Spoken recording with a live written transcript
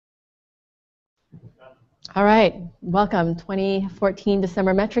All right, welcome 2014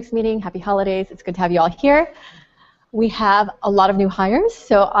 December Metrics meeting. Happy holidays. It's good to have you all here. We have a lot of new hires,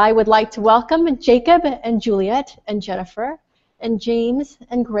 so I would like to welcome Jacob and Juliet and Jennifer and James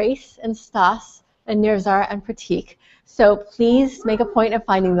and Grace and Stas and Nirzar and Pratik. So please make a point of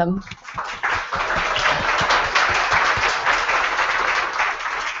finding them.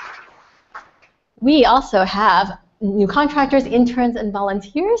 We also have new contractors, interns, and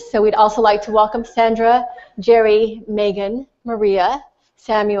volunteers. So we'd also like to welcome Sandra, Jerry, Megan, Maria,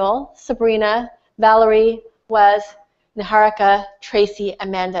 Samuel, Sabrina, Valerie, Wes, Niharika, Tracy,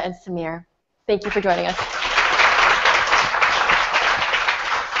 Amanda, and Samir. Thank you for joining us.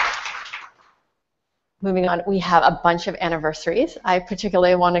 Moving on, we have a bunch of anniversaries. I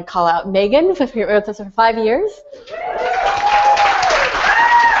particularly want to call out Megan, who's been with us for 5 years.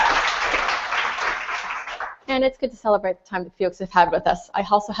 And it's good to celebrate the time that folks have had with us. I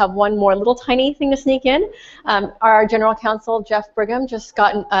also have one more little tiny thing to sneak in. Our General Counsel, Jeff Brigham, just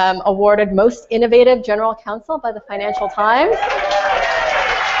got awarded Most Innovative General Counsel by the Financial Times.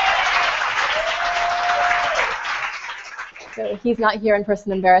 So he's not here in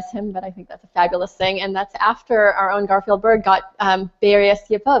person to embarrass him, but I think that's a fabulous thing. And that's after our own Garfield Berg got Bay Area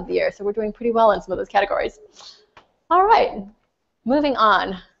CFO of the Year. So we're doing pretty well in some of those categories. All right, moving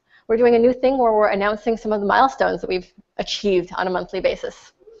on. We're doing a new thing where we're announcing some of the milestones that we've achieved on a monthly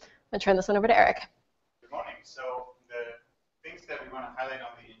basis. I'm going to turn this one over to Eric. Good morning. So the things that we want to highlight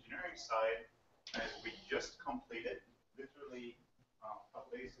on the engineering side is we just completed, literally a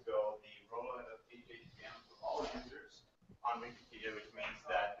couple days ago, the rollout of HHVM to all users on Wikipedia, which means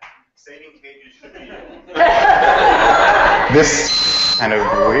that saving pages should be this kind of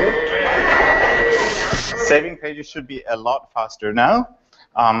weird. Saving pages should be a lot faster now.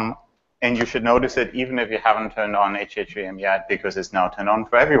 And you should notice it even if you haven't turned on HHVM yet, because it's now turned on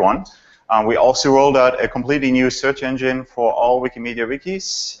for everyone. We also rolled out a completely new search engine for all Wikimedia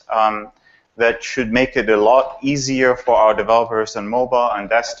wikis that should make it a lot easier for our developers on mobile and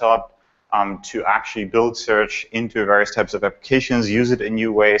desktop to actually build search into various types of applications, use it in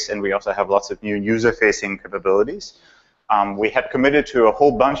new ways, and we also have lots of new user-facing capabilities. We had committed to a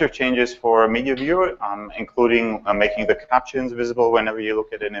whole bunch of changes for Media Viewer, including making the captions visible whenever you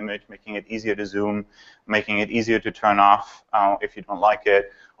look at an image, making it easier to zoom, making it easier to turn off if you don't like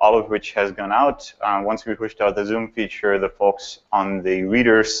it, all of which has gone out. Once we pushed out the zoom feature, the folks on the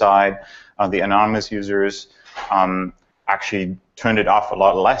reader side, the anonymous users, actually turned it off a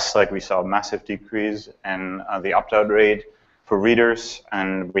lot less, like we saw a massive decrease in the opt-out rate for readers,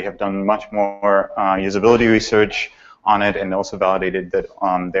 and we have done much more usability research on it, and also validated that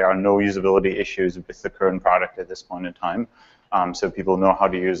there are no usability issues with the current product at this point in time. So people know how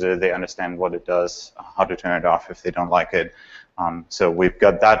to use it, they understand what it does, how to turn it off if they don't like it. So we've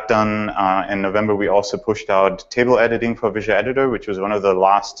got that done. In November, we also pushed out table editing for Visual Editor, which was one of the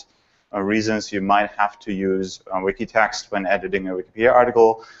last reasons you might have to use Wikitext when editing a Wikipedia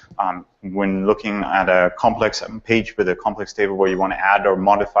article. When looking at a complex page with a complex table where you want to add or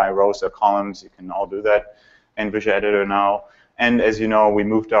modify rows or columns, you can all do that in Visual Editor now. And as you know, we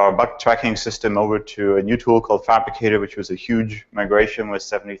moved our bug tracking system over to a new tool called Fabricator, which was a huge migration with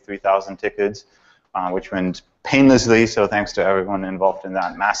 73,000 tickets, which went painlessly, so thanks to everyone involved in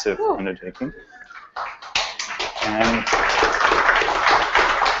that massive undertaking. And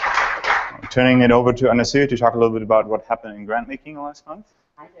turning it over to Anasir to talk a little bit about what happened in grant making last month.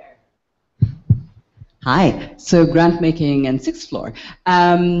 Hi there. Hi, so grant making and sixth floor.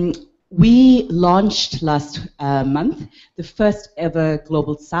 We launched last month the first ever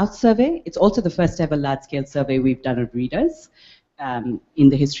Global South survey. It's also the first ever large-scale survey we've done of readers in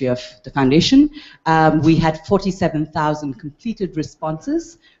the history of the foundation. We had 47,000 completed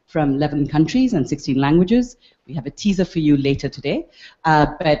responses from 11 countries and 16 languages. We have a teaser for you later today,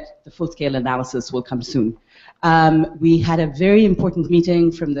 but the full-scale analysis will come soon. We had a very important meeting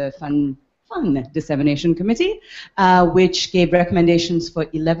from the Fun Dissemination Committee, which gave recommendations for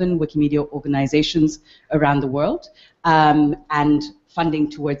 11 Wikimedia organizations around the world and funding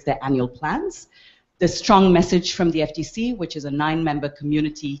towards their annual plans. The strong message from the FDC, which is a 9-member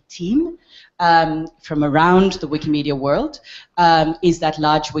community team from around the Wikimedia world, is that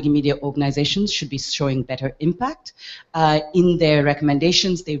large Wikimedia organizations should be showing better impact. In their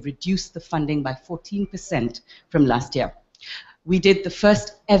recommendations, they reduced the funding by 14% from last year. We did the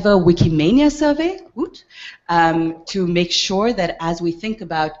first ever Wikimania survey to make sure that as we think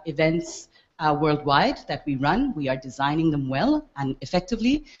about events worldwide that we run, we are designing them well and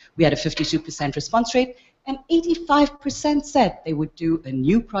effectively. We had a 52% response rate, and 85% said they would do a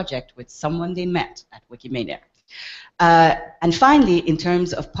new project with someone they met at Wikimania. And finally, in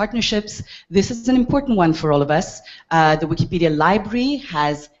terms of partnerships, this is an important one for all of us. The Wikipedia library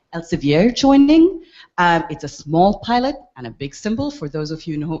has Elsevier joining. It's a small pilot and a big symbol for those of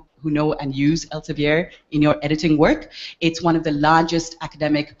you who know and use Elsevier in your editing work. It's one of the largest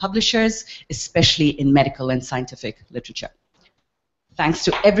academic publishers, especially in medical and scientific literature. Thanks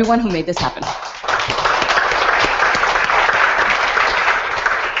to everyone who made this happen.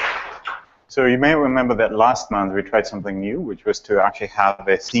 So you may remember that last month we tried something new, which was to actually have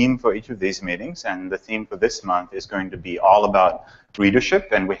a theme for each of these meetings. And the theme for this month is going to be all about readership.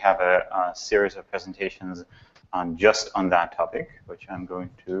 And we have a series of presentations just on that topic, which I'm going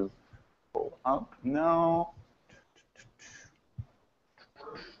to pull up now.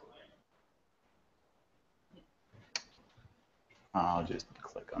 I'll just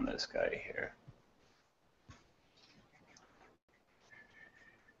click on this guy here.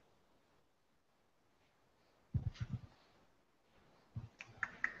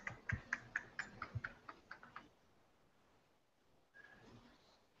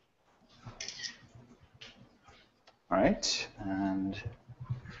 All right, and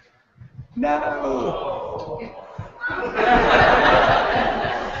no.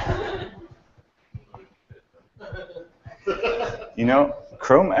 You know,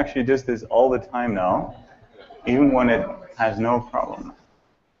 Chrome actually does this all the time now, even when it has no problem.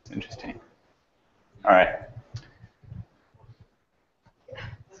 It's interesting. All right.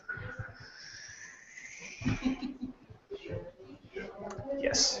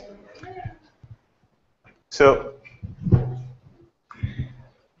 Yes. So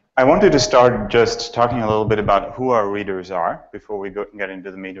I wanted to start just talking a little bit about who our readers are before we get into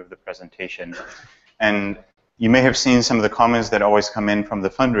the meat of the presentation. And you may have seen some of the comments that always come in from the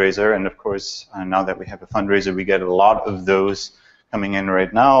fundraiser. And of course, now that we have a fundraiser, we get a lot of those coming in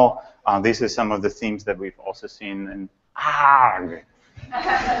right now. These are some of the themes that we've also seen. And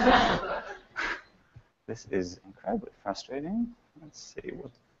this is incredibly frustrating. Let's see.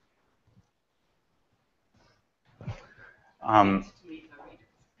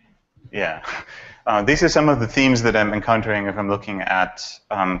 Yeah. These are some of the themes that I'm encountering if I'm looking at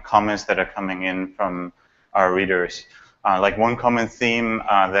comments that are coming in from our readers. Like one common theme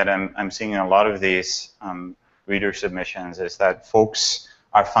that I'm seeing in a lot of these reader submissions is that folks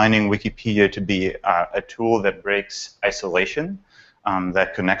are finding Wikipedia to be a tool that breaks isolation,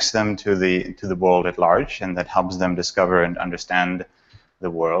 that connects them to the world at large, and that helps them discover and understand the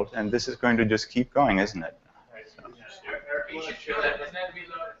world. And this is going to just keep going, isn't it?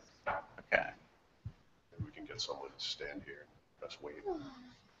 Okay. We can get someone to stand here. Press wait.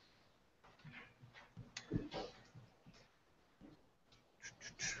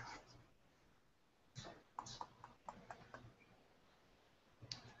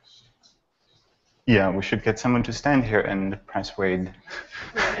 Yeah, we should get someone to stand here and press wait.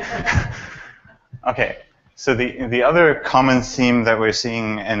 Okay, so the other common theme that we're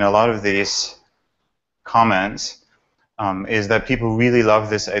seeing in a lot of these comments is that people really love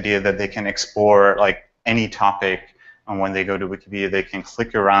this idea that they can explore like any topic, and when they go to Wikipedia, they can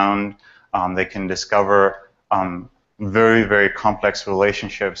click around, they can discover very, very complex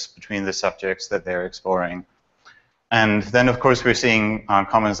relationships between the subjects that they're exploring. And then, of course, we're seeing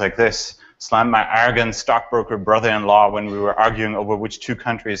comments like this: slammed my arrogant stockbroker brother-in-law when we were arguing over which two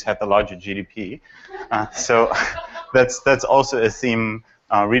countries had the larger GDP. So that's also a theme.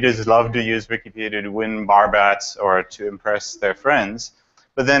 Readers love to use Wikipedia to win barbats or to impress their friends.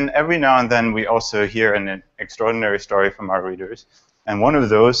 But then every now and then we also hear an extraordinary story from our readers. And one of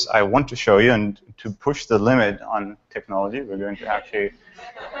those I want to show you, and to push the limit on technology, we're going to actually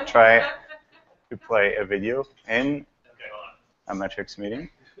try to play a video in a metrics meeting.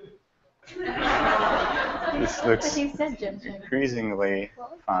 This looks increasingly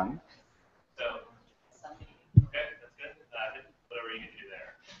fun. So, okay, that's good. Whatever you can do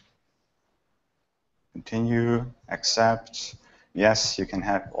there. Continue, accept. Yes, you can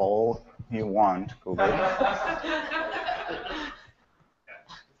have all you want, Google. All right,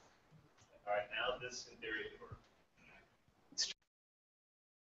 now this in theory should work.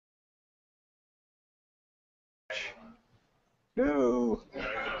 No.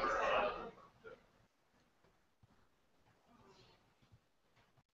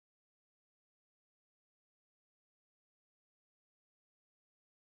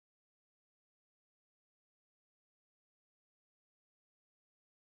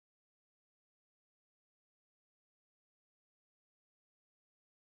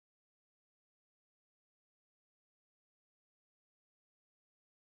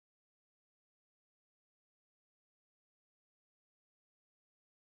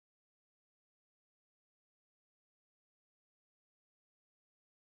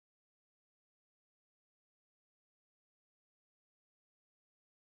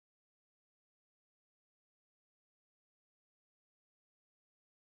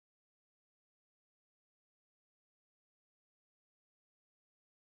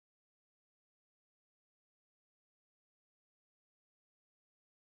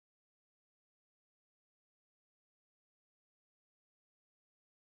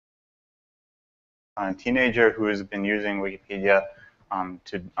 teenager who has been using Wikipedia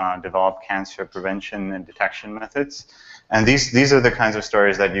to develop cancer prevention and detection methods. And these are the kinds of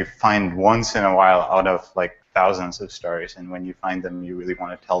stories that you find once in a while out of like thousands of stories. And when you find them, you really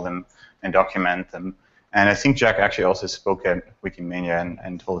want to tell them and document them. And I think Jack actually also spoke at Wikimedia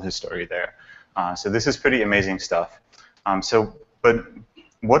and told his story there. So this is pretty amazing stuff. But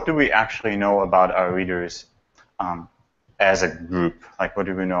what do we actually know about our readers as a group? Like, what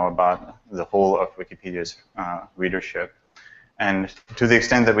do we know about the whole of Wikipedia's readership? And to the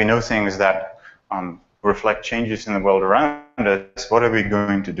extent that we know things that reflect changes in the world around us, what are we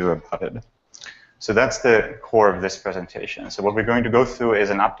going to do about it? So that's the core of this presentation. So what we're going to go through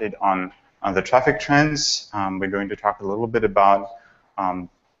is an update on the traffic trends. We're going to talk a little bit about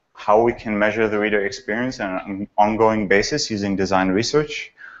how we can measure the reader experience on an ongoing basis using design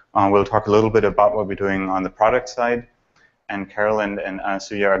research. We'll talk a little bit about what we're doing on the product side. And Carolyn and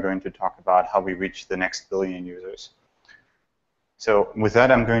Suya are going to talk about how we reach the next billion users. So with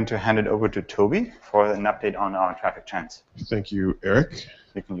that, I'm going to hand it over to Toby for an update on our traffic trends. Thank you, Eric.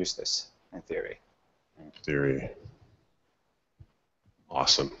 You can use this in theory. In theory.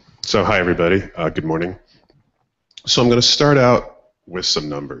 Awesome. So hi, everybody. Good morning. So I'm going to start out with some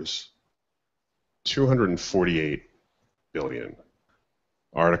numbers. 248 billion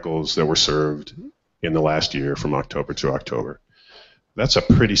articles that were served in the last year from October to October. That's a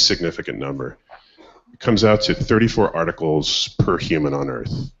pretty significant number. It comes out to 34 articles per human on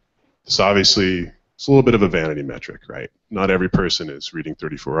Earth. This obviously is a little bit of a vanity metric, right? Not every person is reading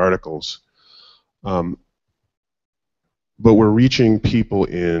 34 articles. But we're reaching people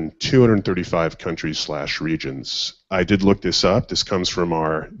in 235 countries/regions. I did look this up. This comes from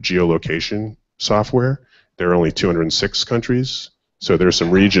our geolocation software. There are only 206 countries, so there's some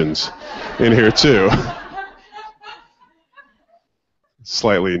regions in here too.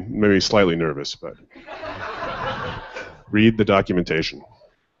 Maybe slightly nervous, but read the documentation.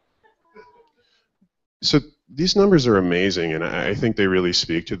 So these numbers are amazing, and I think they really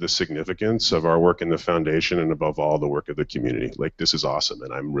speak to the significance of our work in the foundation and above all the work of the community. Like, this is awesome,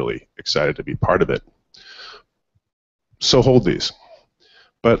 and I'm really excited to be part of it. So hold these.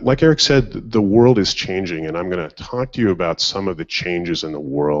 But like Eric said, the world is changing, and I'm going to talk to you about some of the changes in the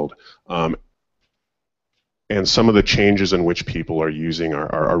world and some of the changes in which people are using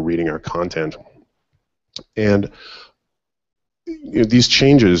are reading our content. And you know, these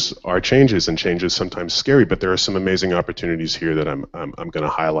changes are changes, and changes sometimes scary, but there are some amazing opportunities here that I'm going to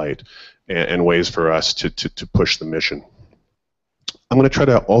highlight, and ways for us to push the mission. I'm going to try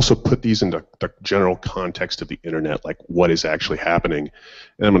to also put these into the general context of the internet, like what is actually happening,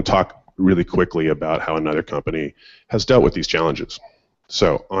 and I'm going to talk really quickly about how another company has dealt with these challenges.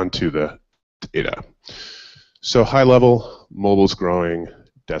 So on to the data. So high level, mobile's growing,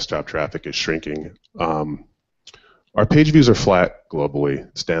 desktop traffic is shrinking. Our page views are flat globally.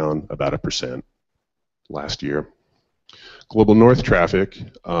 It's down about 1% last year. Global North traffic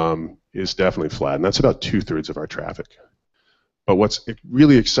is definitely flat, and that's about 2/3 of our traffic. But what's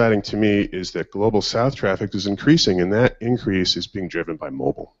really exciting to me is that Global South traffic is increasing, and that increase is being driven by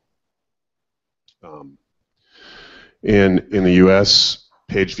mobile. In the US,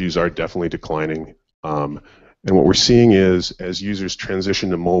 page views are definitely declining. And what we're seeing is, as users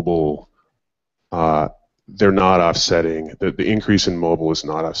transition to mobile, they're not offsetting, the increase in mobile is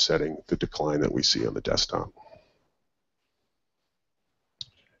not offsetting the decline that we see on the desktop.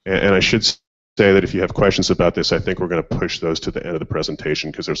 And I should say that if you have questions about this, I think we're going to push those to the end of the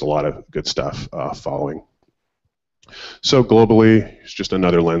presentation because there's a lot of good stuff following. So globally, it's just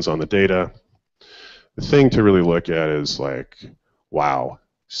another lens on the data. The thing to really look at is like, wow,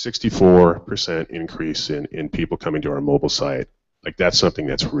 64% increase in people coming to our mobile site. Like, that's something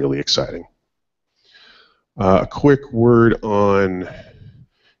that's really exciting. A quick word on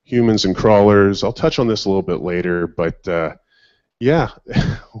humans and crawlers. I'll touch on this a little bit later, but yeah,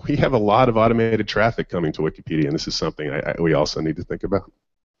 we have a lot of automated traffic coming to Wikipedia, and this is something we also need to think about.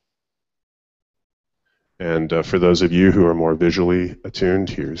 And for those of you who are more visually attuned,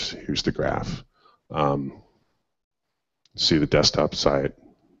 here's the graph. See the desktop site,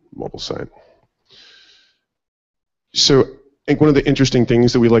 mobile site. So I think one of the interesting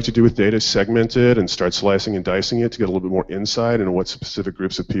things that we like to do with data is segment it and start slicing and dicing it to get a little bit more insight into what specific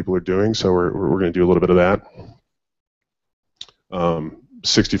groups of people are doing. So we're going to do a little bit of that.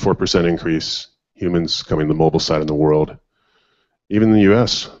 64% increase, humans coming to the mobile side in the world. Even in the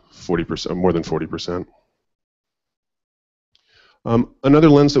US, 40%, more than 40%. Another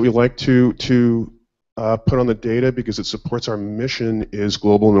lens that we like to put on the data because it supports our mission is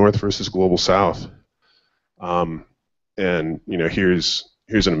global north versus global south. And you know, here's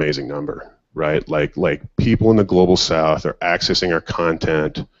an amazing number. right? Like people in the global south are accessing our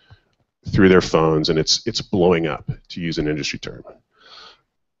content through their phones, and it's blowing up, to use an industry term.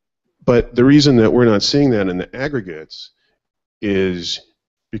 But the reason that we're not seeing that in the aggregates is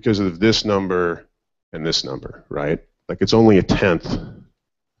because of this number and this number, right? Like it's only a tenth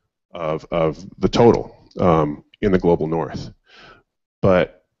of the total in the global north.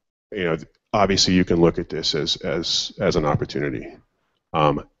 But obviously you can look at this as an opportunity.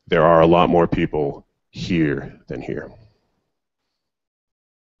 There are a lot more people here than here.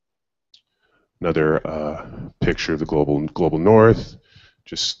 Another picture of the global north.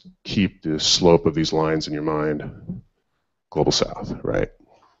 Just keep the slope of these lines in your mind. Global south, right?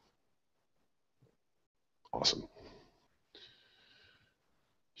 Awesome.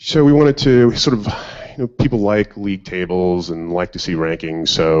 So we wanted to sort of, people like league tables and like to see rankings.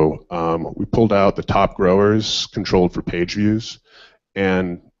 So we pulled out the top growers controlled for page views.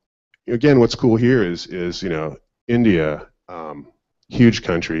 And again, what's cool here is India, huge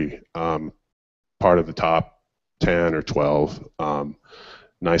country, part of the top 10 or 12.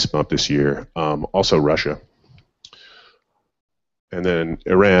 Nice bump this year. Also Russia. And then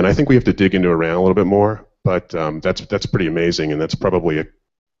Iran. I think we have to dig into Iran a little bit more, but that's pretty amazing, and that's probably a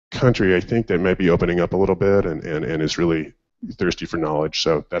country I think that might be opening up a little bit and is really thirsty for knowledge.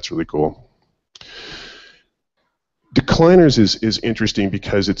 So that's really cool. Decliners is interesting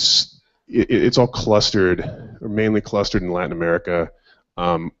because it's all clustered, or mainly clustered in Latin America.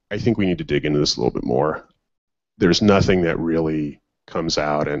 I think we need to dig into this a little bit more. There's nothing that really comes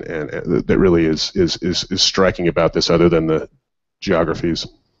out and that really is striking about this other than the geographies.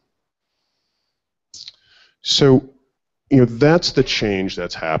 So, that's the change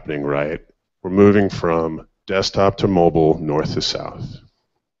that's happening, right? We're moving from desktop to mobile, north to south.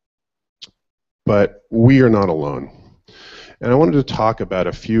 But we are not alone. And I wanted to talk about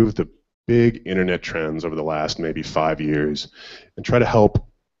a few of the big internet trends over the last maybe 5 years and try to help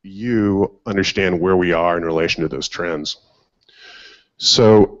you understand where we are in relation to those trends.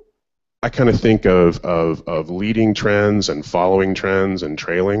 So I kind of think of leading trends and following trends and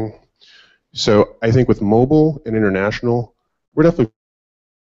trailing. So I think with mobile and international, we're definitely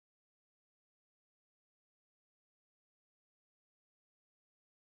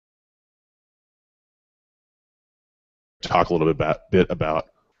talk a little bit about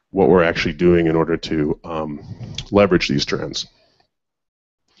what we're actually doing in order to leverage these trends.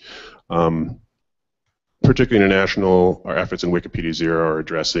 Particularly international, our efforts in Wikipedia Zero are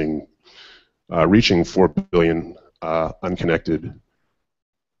addressing reaching 4 billion unconnected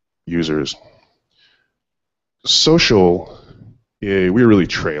users. Social, we're really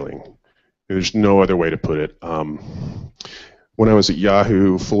trailing. There's no other way to put it. When I was at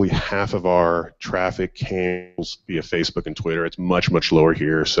Yahoo, fully half of our traffic came via Facebook and Twitter. It's much, much lower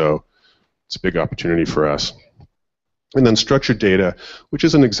here, so it's a big opportunity for us. And then structured data, which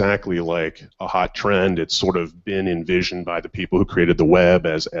isn't exactly like a hot trend. It's sort of been envisioned by the people who created the web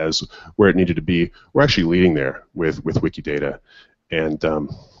as where it needed to be. We're actually leading there with Wikidata. And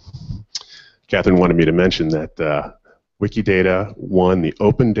Catherine wanted me to mention that Wikidata won the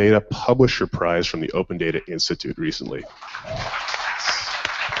Open Data Publisher Prize from the Open Data Institute recently,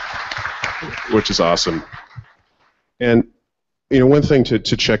 which is awesome. And one thing to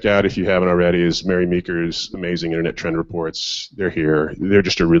check out if you haven't already is Mary Meeker's amazing Internet Trend Reports. They're here. They're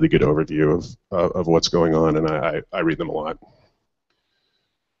just a really good overview of what's going on, and I read them a lot.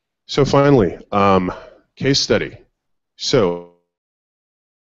 So finally, case study. So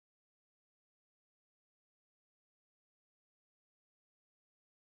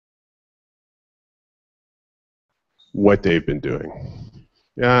what they've been doing.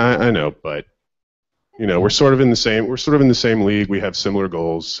 Yeah, I know, but we're sort of in the same league. We have similar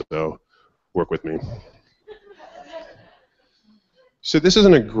goals, so work with me. So this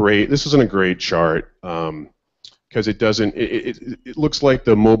isn't a great chart because it doesn't. It looks like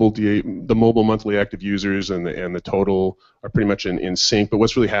the mobile monthly active users and the total are pretty much in sync. But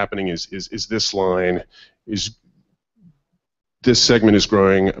what's really happening is this line is. This segment is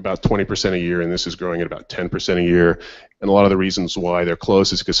growing about 20% a year, and this is growing at about 10% a year. And a lot of the reasons why they're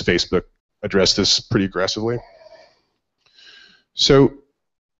close is because Facebook addressed this pretty aggressively. So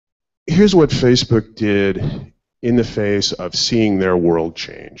here's what Facebook did in the face of seeing their world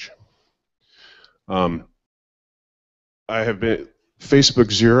change. I have been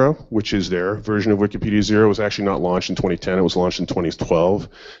Facebook Zero, which is their version of Wikipedia Zero, was actually not launched in 2010. It was launched in 2012.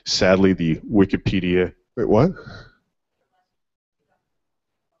 Sadly, the Wikipedia. Wait, what?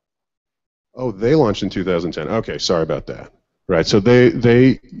 Oh, they launched in 2010. Okay, sorry about that. Right. So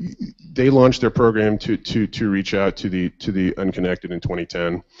they launched their program to reach out to the unconnected in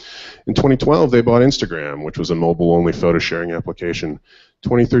 2010. In 2012, they bought Instagram, which was a mobile-only photo sharing application.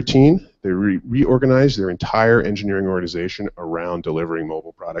 2013, they reorganized their entire engineering organization around delivering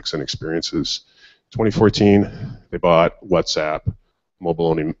mobile products and experiences. 2014, they bought WhatsApp,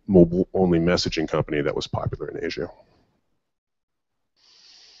 mobile-only messaging company that was popular in Asia.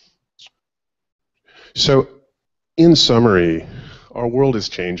 So, in summary, our world is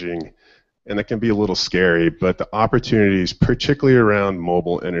changing, and it can be a little scary, but the opportunities, particularly around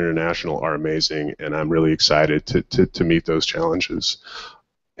mobile and international, are amazing, and I'm really excited to meet those challenges.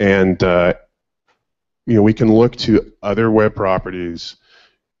 And we can look to other web properties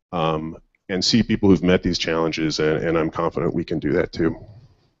and see people who've met these challenges, and I'm confident we can do that too.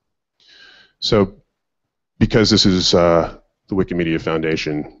 So, because this is the Wikimedia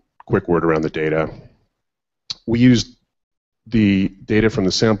Foundation, quick word around the data. We used the data from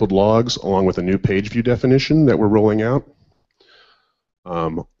the sampled logs along with a new page view definition that we're rolling out.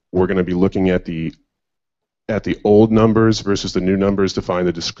 We're going to be looking at the old numbers versus the new numbers to find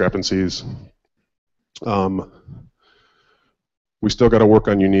the discrepancies. We still got to work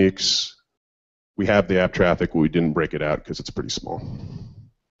on uniques. We have the app traffic, but we didn't break it out because it's pretty small.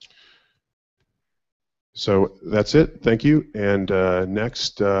 So that's it. Thank you. And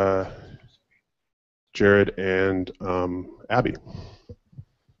next, Jared and Abby.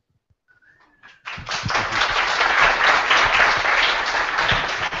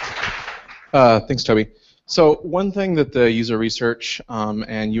 Thanks, Toby. So one thing that the user research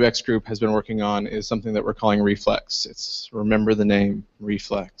and UX group has been working on is something that we're calling Reflex. It's, remember the name,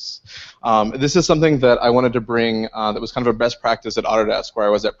 Reflex. This is something that I wanted to bring that was kind of a best practice at Autodesk, where I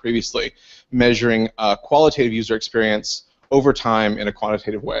was at previously, measuring qualitative user experience over time in a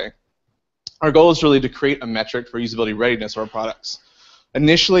quantitative way. Our goal is really to create a metric for usability readiness of our products.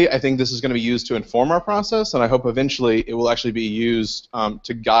 Initially, I think this is going to be used to inform our process, and I hope eventually it will actually be used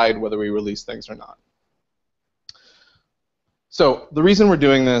to guide whether we release things or not. So the reason we're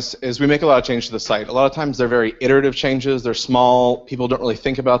doing this is we make a lot of changes to the site. A lot of times they're very iterative changes. They're small. People don't really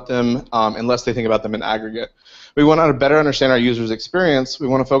think about them unless they think about them in aggregate. We want to better understand our users' experience. We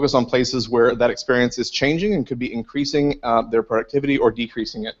want to focus on places where that experience is changing and could be increasing their productivity or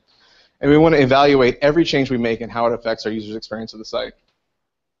decreasing it. And we want to evaluate every change we make and how it affects our users' experience of the site.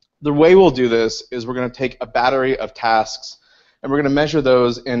 The way we'll do this is we're going to take a battery of tasks and we're going to measure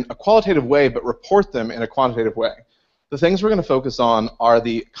those in a qualitative way but report them in a quantitative way. The things we're going to focus on are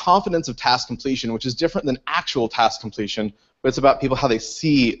the confidence of task completion, which is different than actual task completion, but it's about people how they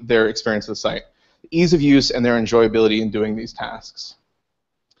see their experience of the site, the ease of use and their enjoyability in doing these tasks.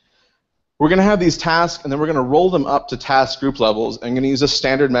 We're going to have these tasks, and then we're going to roll them up to task group levels. I'm going to use a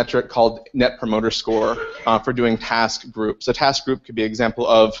standard metric called Net Promoter Score for doing task groups. A task group could be an example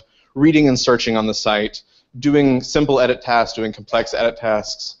of reading and searching on the site, doing simple edit tasks, doing complex edit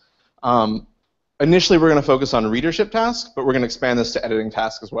tasks. Initially, we're going to focus on readership tasks, but we're going to expand this to editing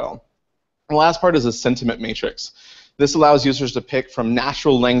tasks as well. And the last part is a sentiment matrix. This allows users to pick from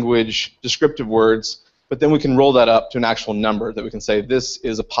natural language descriptive words, but then we can roll that up to an actual number that we can say this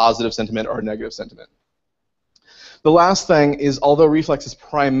is a positive sentiment or a negative sentiment. The last thing is, although Reflex is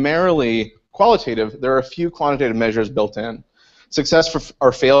primarily qualitative, there are a few quantitative measures built in. Success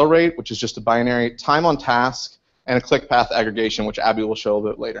or failure rate, which is just a binary, time on task, and a click path aggregation, which Abby will show a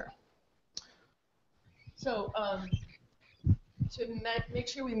bit later. So to make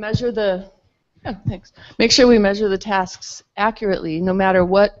sure we measure the make sure we measure the tasks accurately, no matter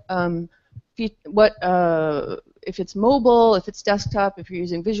what if it's mobile, if it's desktop, if you're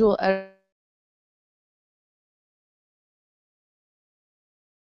using visual editing.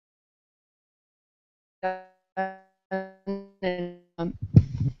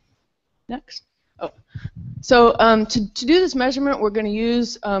 Next. Oh. So to do this measurement, we're going to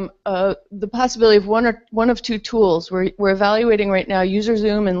use the possibility of one of two tools. We're evaluating right now User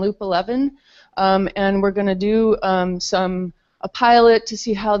Zoom and Loop 11, and we're going to do a pilot to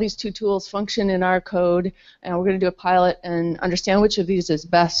see how these two tools function in our code, and we're going to do a pilot and understand which of these is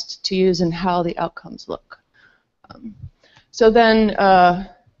best to use and how the outcomes look. So then,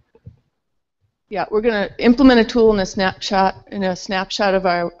 yeah, we're going to implement a tool in a snapshot of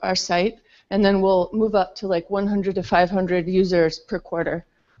our site, and then we'll move up to like 100 to 500 users per quarter.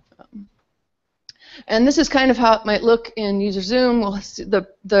 And this is kind of how it might look in User Zoom.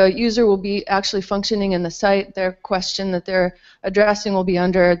 The user will be actually functioning in the site. Their question that they're addressing will be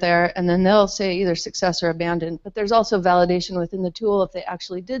under there, and then they'll say either success or abandoned. But there's also validation within the tool if they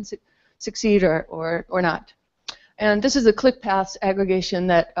actually did succeed or not. And this is a click paths aggregation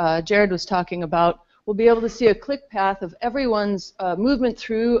that Jared was talking about, we'll be able to see a click path of everyone's movement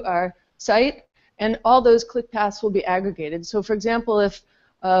through our site, and all those click paths will be aggregated. So for example, if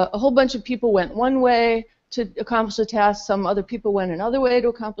a whole bunch of people went one way to accomplish the task, some other people went another way to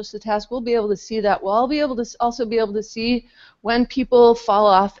accomplish the task, we'll be able to see that. We'll all be able to also be able to see when people fall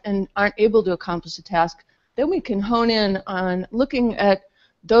off and aren't able to accomplish the task. Then we can hone in on looking at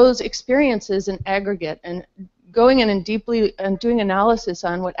those experiences in aggregate and going in and deeply and doing analysis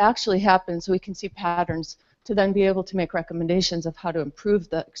on what actually happened so we can see patterns to then be able to make recommendations of how to improve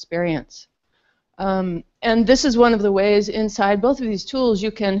the experience. And this is one of the ways inside both of these tools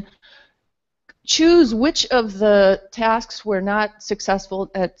you can choose which of the tasks were not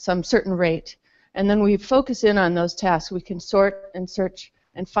successful at some certain rate. And then we focus in on those tasks. We can sort and search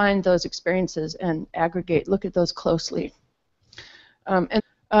and find those experiences and aggregate, look at those closely.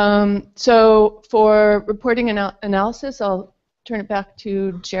 So for reporting analysis, I'll turn it back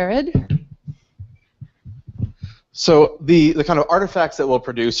to Jared. So the kind of artifacts that we'll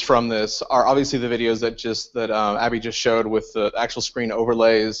produce from this are obviously the videos that Abby just showed with the actual screen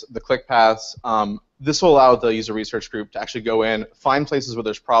overlays, the click paths. This will allow the user research group to actually go in, find places where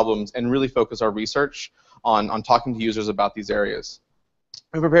there's problems, and really focus our research on talking to users about these areas.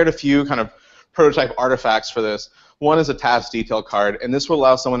 We prepared a few kind of prototype artifacts for this. One is a task detail card, and this will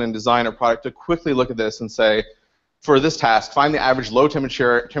allow someone in design or product to quickly look at this and say, for this task, find the average low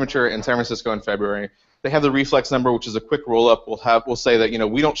temperature in San Francisco in February. They have the reflex number, which is a quick roll-up. We'll say that, you know,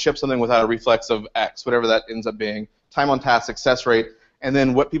 we don't ship something without a reflex of X, whatever that ends up being. Time on task, success rate, and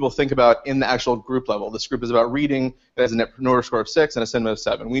then what people think about in the actual group level. This group is about reading. It has a net promoter score of 6 and a sentiment of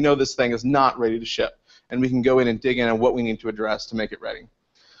 7. We know this thing is not ready to ship, and we can go in and dig in on what we need to address to make it ready.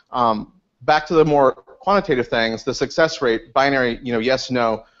 Back to the more quantitative things, the success rate, binary, you know, yes,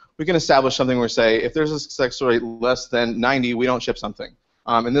 no. We can establish something where, say, if there's a success rate less than 90, we don't ship something.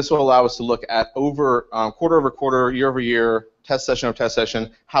 And this will allow us to look at over quarter over quarter, year over year, test session over test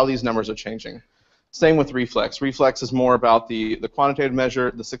session, how these numbers are changing. Same with reflex. Reflex is more about the quantitative measure,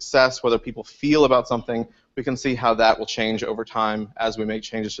 the success, whether people feel about something. We can see how that will change over time as we make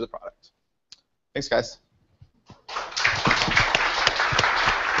changes to the product. Thanks, guys.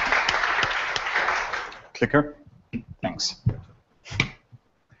 Clicker. Thanks.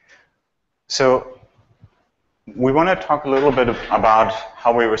 So we want to talk a little bit about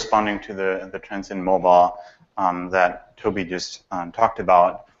how we're responding to the trends in mobile that Toby just talked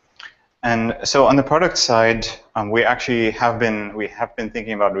about. And so on the product side, we actually have been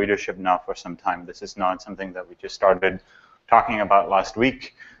thinking about readership now for some time. This is not something that we just started talking about last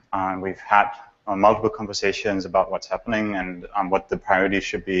week. We've had multiple conversations about what's happening and what the priorities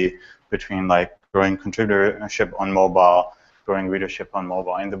should be between like growing contributorship on mobile, growing readership on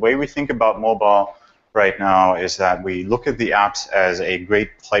mobile. And the way we think about mobile right now is that we look at the apps as a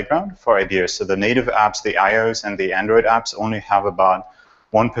great playground for ideas. So the native apps, the iOS and the Android apps only have about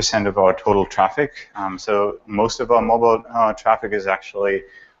 1% of our total traffic. So most of our mobile traffic is actually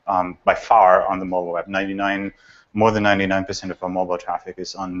by far on the mobile web. More than 99% of our mobile traffic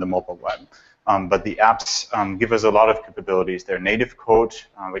is on the mobile web. But the apps give us a lot of capabilities. They're native code.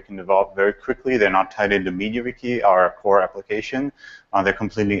 We can develop very quickly. They're not tied into MediaWiki, our core application. They're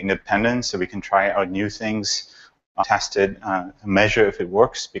completely independent, so we can try out new things, test it, measure if it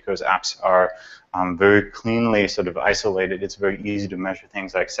works, because apps are very cleanly sort of isolated. It's very easy to measure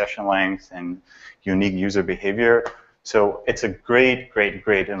things like session length and unique user behavior. So it's a great, great,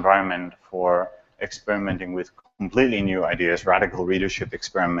 great environment for experimenting with completely new ideas, radical readership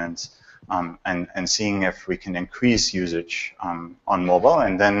experiments, and seeing if we can increase usage on mobile.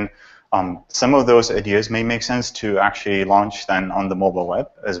 And then some of those ideas may make sense to actually launch then on the mobile web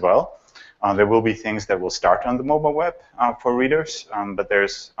as well. There will be things that will start on the mobile web for readers, but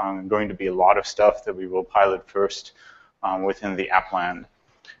there's going to be a lot of stuff that we will pilot first within the app land.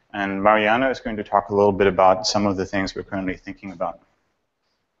 And Mariana is going to talk a little bit about some of the things we're currently thinking about.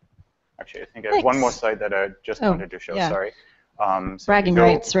 Actually, I think I have one more slide that I just wanted to show, sorry. So bragging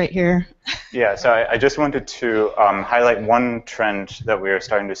rights right here. Yeah, so I just wanted to highlight one trend that we are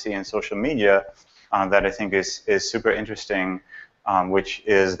starting to see in social media that I think is super interesting, which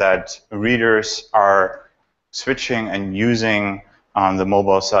is that readers are switching and using the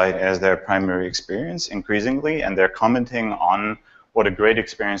mobile site as their primary experience increasingly, and they're commenting on what a great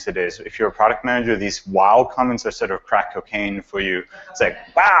experience it is. If you're a product manager, these wow comments are sort of crack cocaine for you. It's like,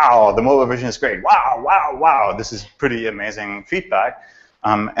 wow, the mobile version is great. Wow, wow, wow. This is pretty amazing feedback.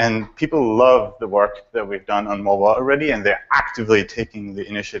 And people love the work that we've done on mobile already, and they're actively taking the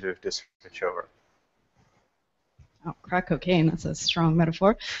initiative to switch over. Oh, crack cocaine, that's a strong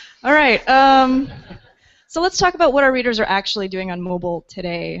metaphor. All right. So let's talk about what our readers are actually doing on mobile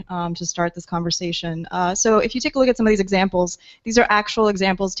today to start this conversation. So if you take a look at some of these examples, these are actual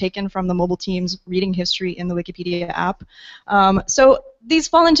examples taken from the mobile team's reading history in the Wikipedia app. So these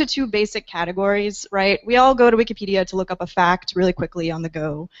fall into two basic categories, right? We all go to Wikipedia to look up a fact really quickly on the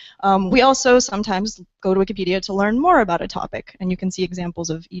go. We also sometimes go to Wikipedia to learn more about a topic, and you can see examples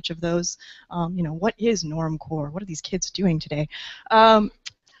of each of those. You know, what is normcore? What are these kids doing today?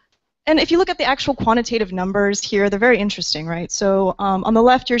 And if you look at the actual quantitative numbers here, they're very interesting, right? So on the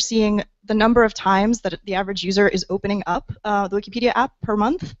left, you're seeing the number of times that the average user is opening up the Wikipedia app per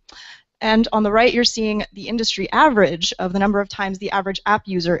month. And on the right, you're seeing the industry average of the number of times the average app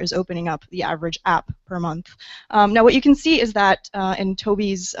user is opening up the average app per month. Now, what you can see is that in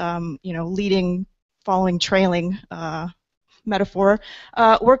Toby's leading, following, trailing metaphor,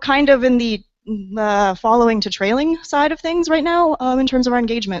 we're kind of in the following to trailing side of things right now in terms of our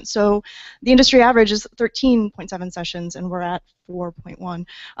engagement. So the industry average is 13.7 sessions, and we're at 4.1.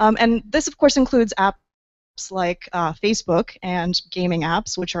 And this, of course, includes apps like Facebook and gaming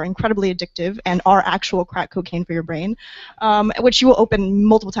apps, which are incredibly addictive and are actual crack cocaine for your brain, which you will open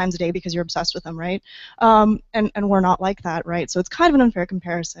multiple times a day because you're obsessed with them, right? And we're not like that, right? So it's kind of an unfair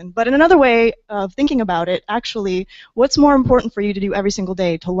comparison. But in another way of thinking about it, actually, what's more important for you to do every single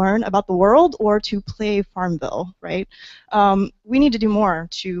day, to learn about the world or to play Farmville, right? We need to do more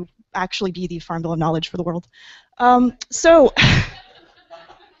to actually be the Farmville of knowledge for the world.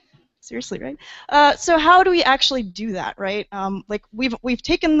 Seriously, right? So how do we actually do that, right? Like we've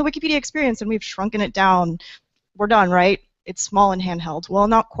taken the Wikipedia experience and we've shrunken it down. We're done, right? It's small and handheld. Well,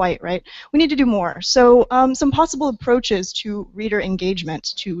 not quite, right? We need to do more. So some possible approaches to reader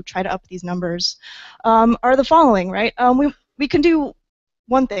engagement to try to up these numbers are the following, right? We can do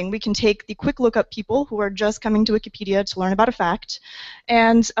one thing. We can take the quick lookup people who are just coming to Wikipedia to learn about a fact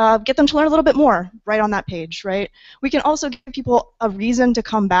and get them to learn a little bit more right on that page, right? We can also give people a reason to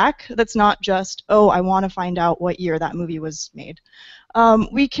come back that's not just, oh, I want to find out what year that movie was made.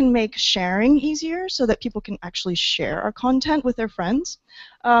 We can make sharing easier so that people can actually share our content with their friends.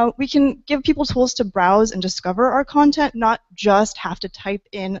 We can give people tools to browse and discover our content, not just have to type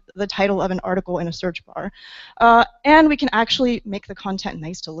in the title of an article in a search bar. And we can actually make the content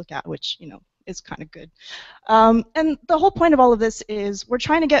nice to look at, which, you know, is kind of good. And the whole point of all of this is we're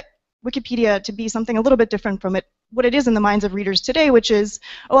trying to get Wikipedia to be something a little bit different from what it is in the minds of readers today, which is,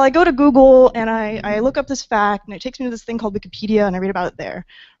 well, I go to Google and I look up this fact and it takes me to this thing called Wikipedia and I read about it there,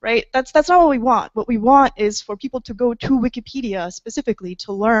 right? That's not what we want. What we want is for people to go to Wikipedia specifically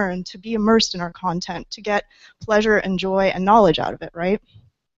to learn, to be immersed in our content, to get pleasure and joy and knowledge out of it, right?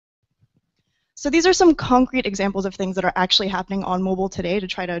 So these are some concrete examples of things that are actually happening on mobile today to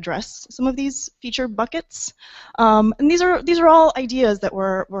try to address some of these feature buckets. And these are all ideas that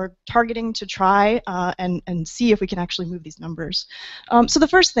we're targeting to try and see if we can actually move these numbers. So the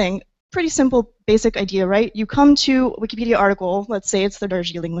first thing, pretty simple, basic idea, right? You come to a Wikipedia article, let's say it's the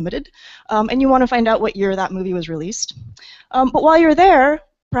Darjeeling Limited, and you want to find out what year that movie was released. But while you're there,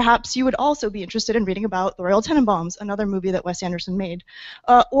 perhaps you would also be interested in reading about The Royal Tenenbaums, another movie that Wes Anderson made,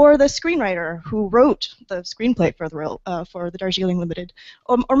 or the screenwriter who wrote the screenplay for the Darjeeling Limited.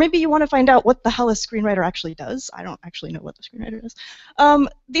 Or maybe you want to find out what the hell a screenwriter actually does. I don't actually know what the screenwriter does.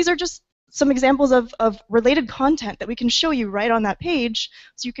 These are just some examples of related content that we can show you right on that page,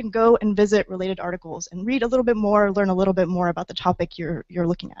 so you can go and visit related articles and read a little bit more, learn a little bit more about the topic you're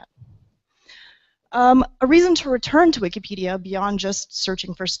looking at. A reason to return to Wikipedia beyond just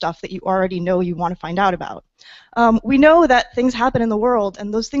searching for stuff that you already know you want to find out about. We know that things happen in the world,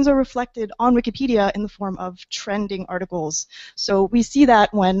 and those things are reflected on Wikipedia in the form of trending articles. So we see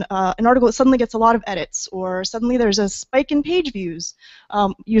that when an article suddenly gets a lot of edits, or suddenly there's a spike in page views,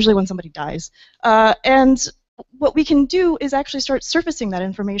 usually when somebody dies. And what we can do is actually start surfacing that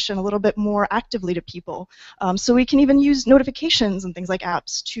information a little bit more actively to people. So we can even use notifications and things like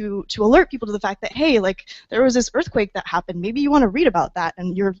apps to alert people to the fact that, hey, like there was this earthquake that happened. Maybe you want to read about that,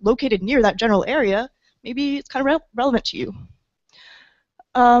 and you're located near that general area. Maybe it's kind of relevant to you.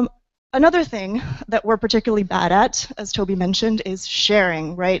 Another thing that we're particularly bad at, as Toby mentioned, is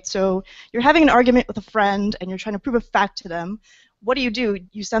sharing, right? So you're having an argument with a friend and you're trying to prove a fact to them. What do?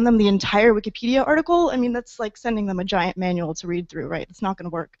 You send them the entire Wikipedia article? I mean, that's like sending them a giant manual to read through, right? It's not going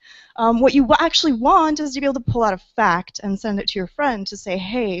to work. What you actually want is to be able to pull out a fact and send it to your friend to say,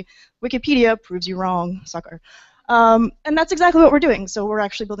 hey, Wikipedia proves you wrong, sucker. And that's exactly what we're doing. So we're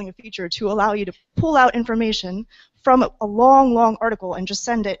actually building a feature to allow you to pull out information from a long, long article and just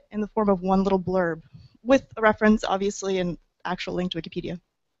send it in the form of one little blurb with a reference, obviously, and actual link to Wikipedia.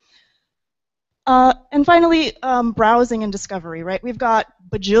 And finally, browsing and discovery, right? We've got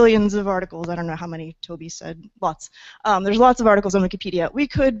bajillions of articles. I don't know how many Toby said. Lots. There's lots of articles on Wikipedia. We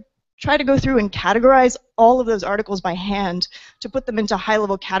could try to go through and categorize all of those articles by hand to put them into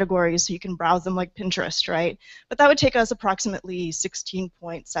high-level categories so you can browse them like Pinterest, right? But that would take us approximately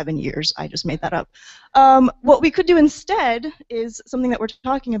 16.7 years. I just made that up. What we could do instead is something that we're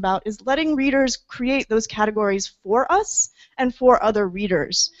talking about is letting readers create those categories for us and for other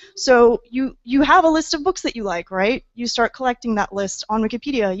readers. So you have a list of books that you like, right? You start collecting that list on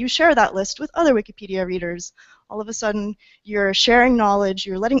Wikipedia. You share that list with other Wikipedia readers. All of a sudden, you're sharing knowledge,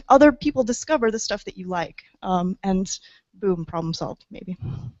 you're letting other people discover the stuff that you like, and boom, problem solved, maybe.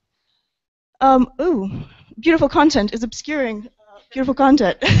 Ooh, beautiful content is obscuring beautiful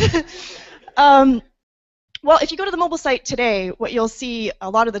content. Well, if you go to the mobile site today, what you'll see a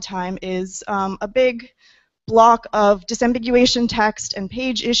lot of the time is a big block of disambiguation text and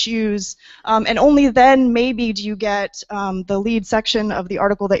page issues, and only then maybe do you get the lead section of the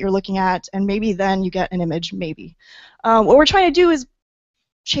article that you're looking at, and maybe then you get an image, maybe. What we're trying to do is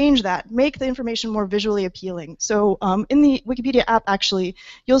change that, make the information more visually appealing. So in the Wikipedia app, actually,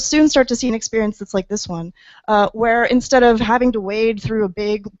 you'll soon start to see an experience that's like this one, where instead of having to wade through a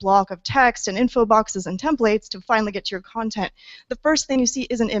big block of text and info boxes and templates to finally get to your content, the first thing you see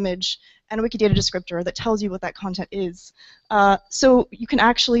is an image and a Wikidata descriptor that tells you what that content is. So you can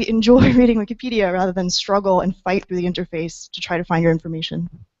actually enjoy reading Wikipedia rather than struggle and fight through the interface to try to find your information.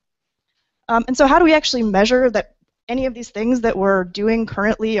 And so how do we actually measure that any of these things that we're doing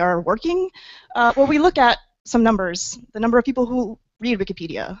currently are working? Well, we look at some numbers, the number of people who read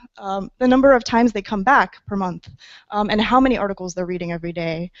Wikipedia, the number of times they come back per month, and how many articles they're reading every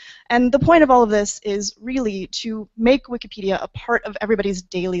day. And the point of all of this is really to make Wikipedia a part of everybody's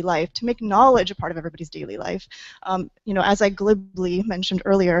daily life, to make knowledge a part of everybody's daily life. You know, as I glibly mentioned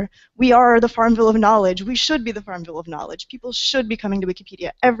earlier, we are the Farmville of knowledge. We should be the Farmville of knowledge. People should be coming to Wikipedia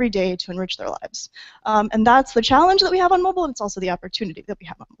every day to enrich their lives. And that's the challenge that we have on mobile, and it's also the opportunity that we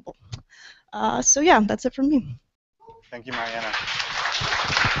have on mobile. So yeah, that's it from me. Thank you, Mariana.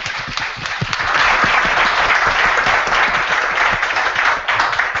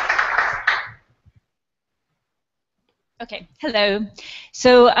 Okay, hello.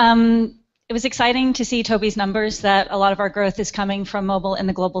 So it was exciting to see Toby's numbers that a lot of our growth is coming from mobile in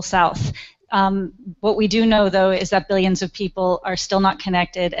the global south. What we do know, though, is that billions of people are still not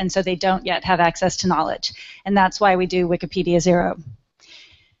connected, and so they don't yet have access to knowledge. And that's why we do Wikipedia Zero.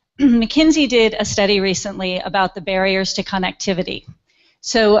 McKinsey did a study recently about the barriers to connectivity.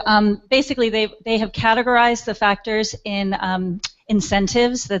 So basically, they have categorized the factors in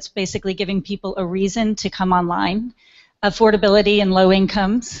incentives, that's basically giving people a reason to come online, affordability and low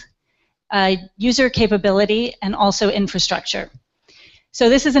incomes, user capability, and also infrastructure. So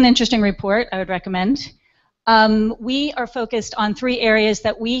this is an interesting report I would recommend. We are focused on 3 areas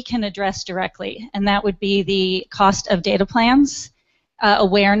that we can address directly, and that would be the cost of data plans,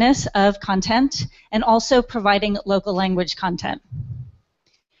 awareness of content, and also providing local language content.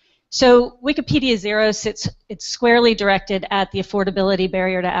 So Wikipedia Zero it's squarely directed at the affordability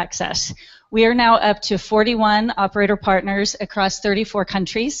barrier to access. We are now up to 41 operator partners across 34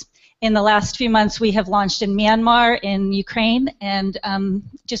 countries. In the last few months, we have launched in Myanmar, in Ukraine, and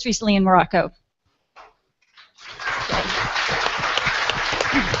just recently in Morocco.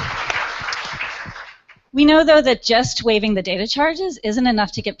 We know, though, that just waiving the data charges isn't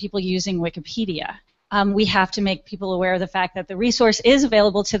enough to get people using Wikipedia. We have to make people aware of the fact that the resource is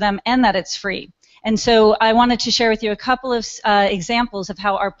available to them and that it's free. And so I wanted to share with you a couple of examples of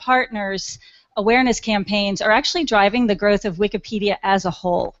how our partners' awareness campaigns are actually driving the growth of Wikipedia as a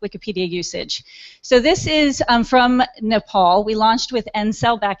whole, Wikipedia usage. So this is from Nepal. We launched with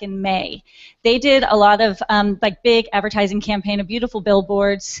Ncell back in May. They did a lot of like big advertising campaign of beautiful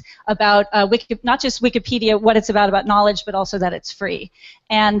billboards about not just Wikipedia, what it's about knowledge, but also that it's free.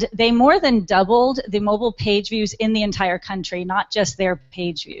 And they more than doubled the mobile page views in the entire country, not just their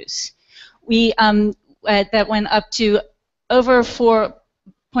page views. We that went up to over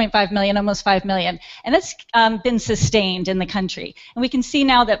 4.5 million, almost 5 million, and that's been sustained in the country. And we can see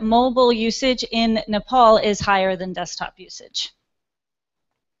now that mobile usage in Nepal is higher than desktop usage.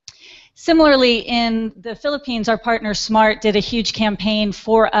 Similarly, in the Philippines, our partner Smart did a huge campaign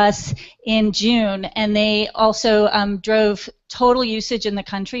for us in June, and they also drove total usage in the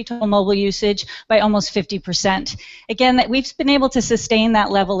country, total mobile usage, by almost 50%. Again, that we've been able to sustain that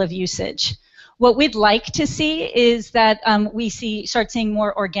level of usage. What we'd like to see is that we start seeing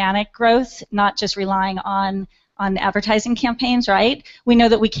more organic growth, not just relying on on advertising campaigns, right? We know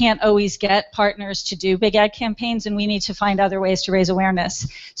that we can't always get partners to do big ad campaigns, and we need to find other ways to raise awareness.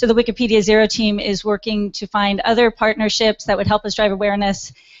 So the Wikipedia Zero team is working to find other partnerships that would help us drive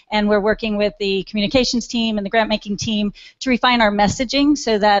awareness, and we're working with the communications team and the grant-making team to refine our messaging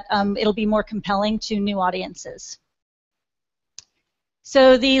so that it'll be more compelling to new audiences.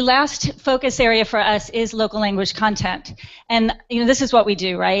 So the last focus area for us is local language content. And this is what we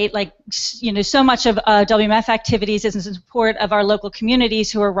do, right? Like, so much of WMF activities is in support of our local communities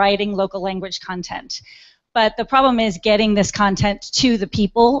who are writing local language content. But the problem is getting this content to the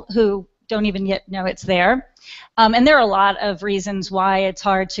people who don't even yet know it's there. And there are a lot of reasons why it's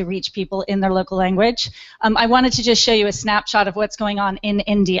hard to reach people in their local language. I wanted to just show you a snapshot of what's going on in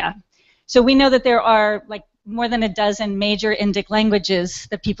India. So we know that there are more than a dozen major Indic languages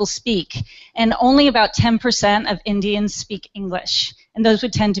that people speak, and only about 10% of Indians speak English, and those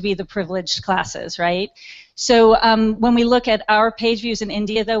would tend to be the privileged classes, right? So when we look at our page views in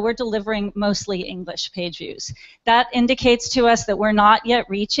India, though, we're delivering mostly English page views. That indicates to us that we're not yet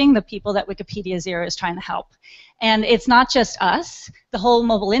reaching the people that Wikipedia Zero is trying to help. And it's not just us. The whole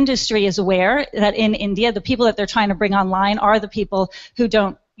mobile industry is aware that in India, the people that they're trying to bring online are the people who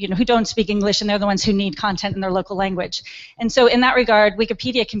don't speak English, and they're the ones who need content in their local language. And so in that regard,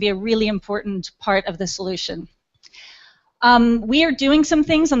 Wikipedia can be a really important part of the solution. We are doing some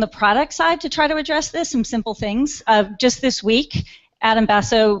things on the product side to try to address this, some simple things. Just this week, Adam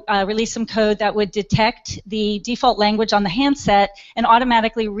Basso released some code that would detect the default language on the handset and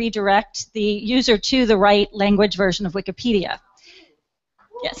automatically redirect the user to the right language version of Wikipedia.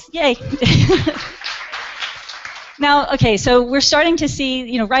 Yes, yay. Now, okay, so we're starting to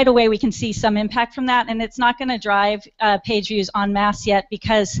see, right away we can see some impact from that, and it's not going to drive page views en masse yet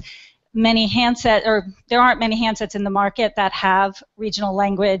because there aren't many handsets in the market that have regional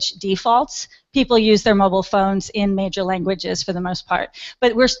language defaults. People use their mobile phones in major languages for the most part.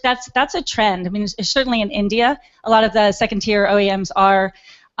 But that's a trend. I mean, certainly in India, a lot of the second-tier OEMs are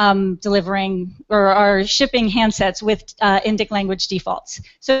delivering or are shipping handsets with Indic language defaults.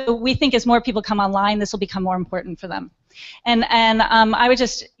 So we think as more people come online, this will become more important for them. And I would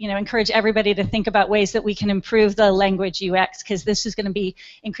just encourage everybody to think about ways that we can improve the language UX, because this is going to be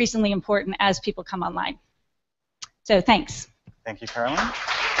increasingly important as people come online. So thanks. Thank you, Carolyn.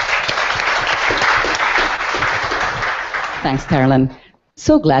 Thanks, Carolyn.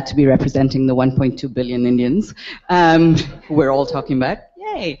 So glad to be representing the 1.2 billion Indians who we're all talking about.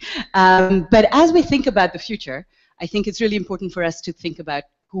 Yay! But as we think about the future, I think it's really important for us to think about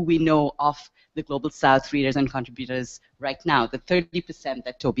who we know of the Global South readers and contributors right now, the 30%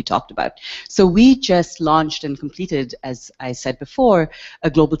 that Toby talked about. So we just launched and completed, as I said before, a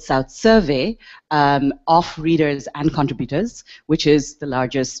Global South survey of readers and contributors, which is the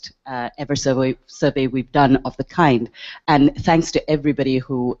largest ever survey we've done of the kind. And thanks to everybody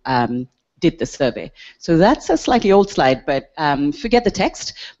who did the survey. So that's a slightly old slide, but forget the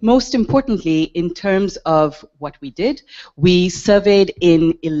text. Most importantly, in terms of what we did, we surveyed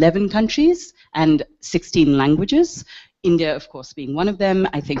in 11 countries and 16 languages. India, of course, being one of them.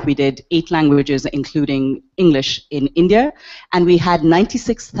 I think we did 8 languages, including English in India. And we had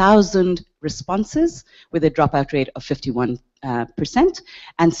 96,000 responses with a dropout rate of 51%.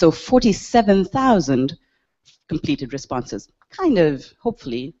 And so 47,000 completed responses. Kind of,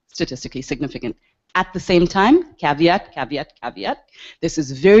 hopefully, statistically significant. At the same time, caveat, caveat, caveat, this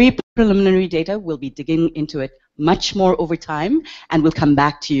is very preliminary data. We'll be digging into it much more over time, and we'll come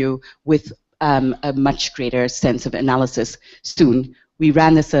back to you with a much greater sense of analysis soon. We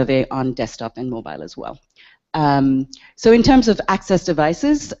ran the survey on desktop and mobile as well. So in terms of access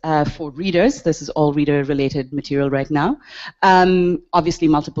devices for readers, this is all reader-related material right now. Obviously,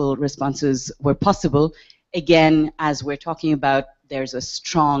 multiple responses were possible. Again, as we're talking about, there's a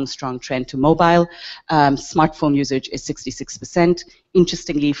strong, strong trend to mobile. Smartphone usage is 66%.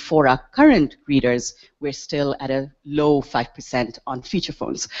 Interestingly, for our current readers, we're still at a low 5% on feature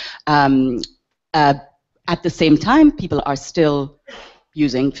phones. At the same time, people are still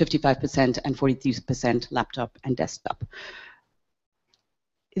using 55% and 43% laptop and desktop.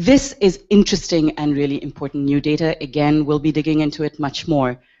 This is interesting and really important new data. Again, we'll be digging into it much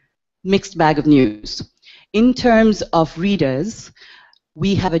more. Mixed bag of news. In terms of readers,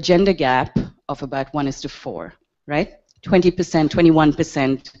 we have a gender gap of about 1:4, right? 20%,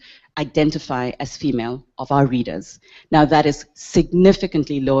 21% identify as female of our readers. Now, that is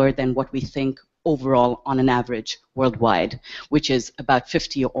significantly lower than what we think overall on an average worldwide, which is about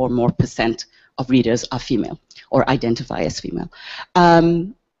 50 or more % of readers are female or identify as female.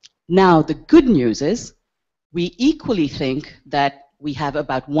 Now, the good news is we equally think that we have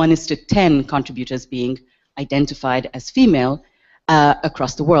about 1:10 contributors being identified as female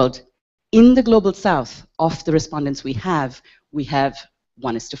across the world. In the Global South, of the respondents we have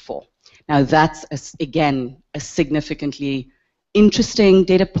 1:4. Now that's, again, a significantly interesting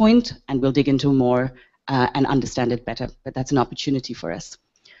data point, and we'll dig into more and understand it better, but that's an opportunity for us.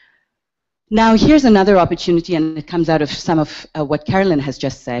 Now here's another opportunity, and it comes out of some of what Carolyn has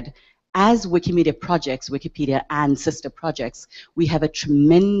just said. As Wikimedia projects, Wikipedia and sister projects, we have a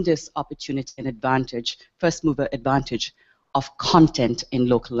tremendous opportunity and advantage, first mover advantage, of content in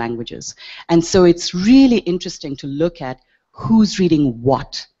local languages. And so it's really interesting to look at who's reading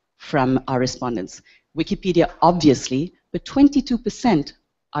what from our respondents. Wikipedia, obviously, but 22%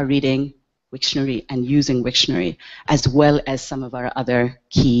 are reading Wiktionary and using Wiktionary, as well as some of our other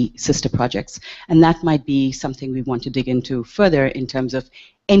key sister projects. And that might be something we want to dig into further in terms of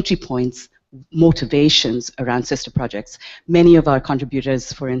entry points, motivations around sister projects. Many of our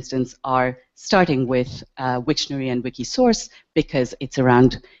contributors, for instance, are starting with Wiktionary and Wikisource because it's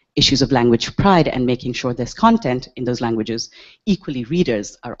around issues of language pride and making sure there's content in those languages. Equally,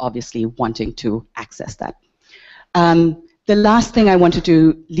 readers are obviously wanting to access that. The last thing I wanted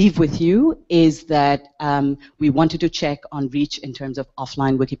to leave with you is that we wanted to check on reach in terms of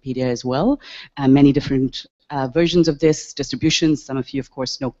offline Wikipedia as well. Many different versions of this, distributions. Some of you, of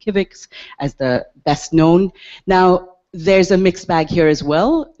course, know Kivix as the best known. Now, there's a mixed bag here as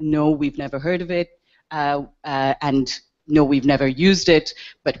well. No, we've never heard of it, and no, we've never used it,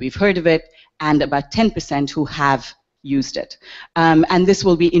 but we've heard of it, and about 10% who have used it. And this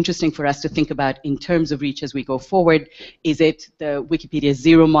will be interesting for us to think about in terms of reach as we go forward. Is it the Wikipedia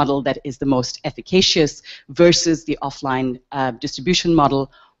Zero model that is the most efficacious versus the offline distribution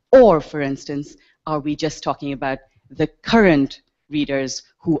model? Or, for instance, are we just talking about the current readers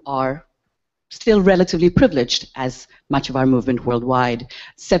who are still relatively privileged, as much of our movement worldwide?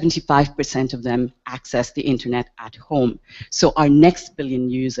 75% of them access the internet at home. So our next billion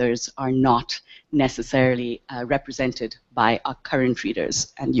users are not necessarily represented by our current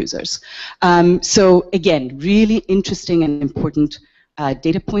readers and users. So again, really interesting and important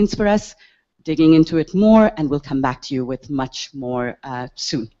data points for us, digging into it more, and we'll come back to you with much more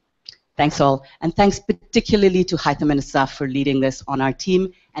soon. Thanks all, and thanks particularly to Haitham and Asaf for leading this on our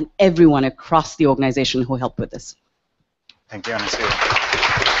team, and everyone across the organization who helped with this. Thank you, Anastasia.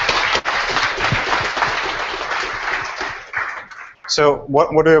 So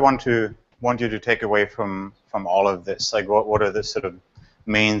what do I want you to take away from all of this? Like, what are the sort of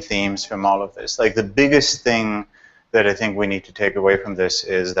main themes from all of this? Like, the biggest thing that I think we need to take away from this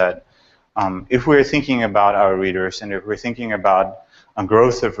is that if we're thinking about our readers, and if we're thinking about a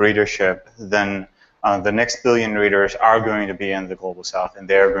growth of readership, then the next billion readers are going to be in the Global South, and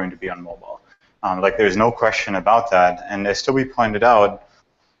they're going to be on mobile. Like, there's no question about that. And as Toby pointed out,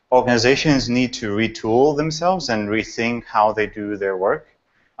 organizations need to retool themselves and rethink how they do their work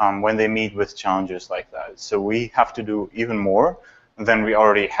when they meet with challenges like that. So we have to do even more than we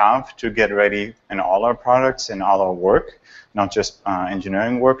already have to get ready in all our products and all our work, not just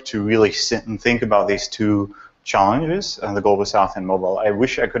engineering work, to really sit and think about these two challenges on the Global South and mobile. I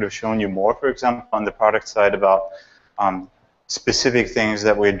wish I could have shown you more, for example, on the product side about specific things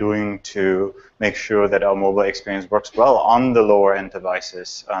that we're doing to make sure that our mobile experience works well on the lower end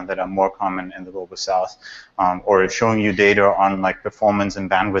devices that are more common in the Global South, or showing you data on like performance and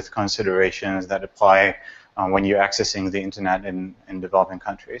bandwidth considerations that apply when you're accessing the internet in developing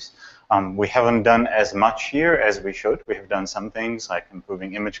countries. We haven't done as much here as we should. We have done some things like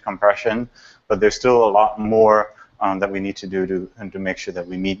improving image compression, but there's still a lot more that we need to do to make sure that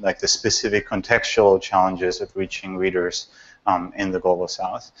we meet like the specific contextual challenges of reaching readers in the Global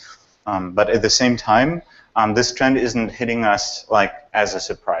South. But at the same time, this trend isn't hitting us like as a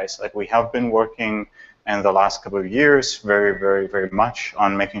surprise. Like, we have been working in the last couple of years very, very, very much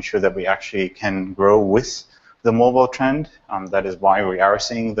on making sure that we actually can grow with the mobile trend. That is why we are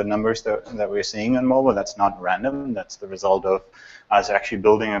seeing the numbers that we're seeing on mobile. That's not random. That's the result of us actually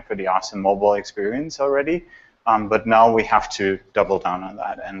building a pretty awesome mobile experience already. But now we have to double down on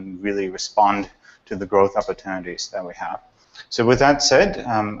that and really respond to the growth opportunities that we have. So with that said,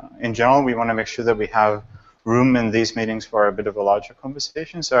 in general, we want to make sure that we have room in these meetings for a bit of a larger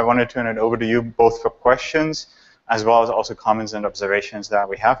conversation. So I want to turn it over to you both for questions, as well as also comments and observations that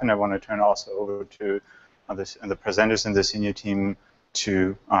we have. And I want to turn also over to the presenters in the senior team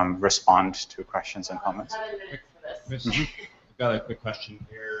to respond to questions and comments. I've got a quick question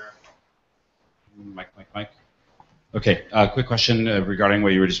here. Mic. Okay, quick question regarding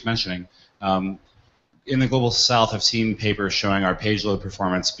what you were just mentioning. In the Global South, I've seen papers showing our page load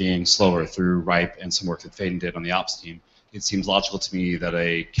performance being slower through RIPE and some work that Faden did on the ops team. it seems logical to me that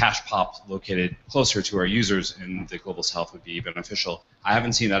a cache pop located closer to our users in the global south would be beneficial. I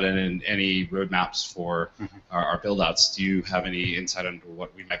haven't seen that in any roadmaps for our build-outs. Do you have any insight into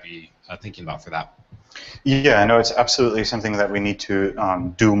what we might be thinking about for that? Yeah, no, it's absolutely something that we need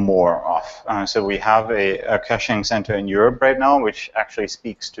to do more of. So we have a caching center in Europe right now, which actually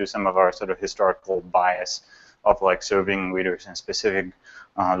speaks to some of our sort of historical bias of like serving readers in specific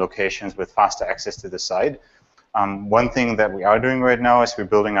locations with faster access to the site. One thing that we are doing right now is we're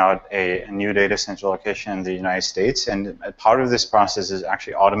building out a new data center location in the United States, and part of this process is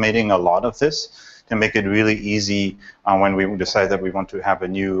actually automating a lot of this to make it really easy when we decide that we want to have a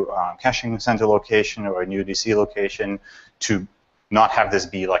new caching center location or a new DC location to not have this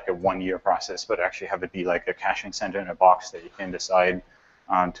be like a one-year process, but actually have it be like a caching center in a box that you can decide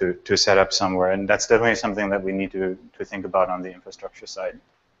to set up somewhere. And that's definitely something that we need to think about on the infrastructure side.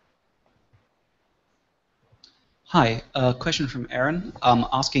 Hi, a question from Aaron,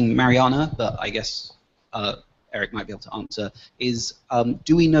 asking Mariana, but I guess Eric might be able to answer, is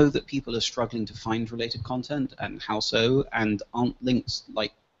do we know that people are struggling to find related content, and how so, and aren't links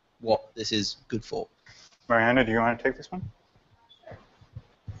like what this is good for? Mariana, do you want to take this one?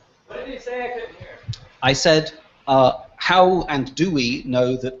 What did you say? I couldn't hear. I said, how and do we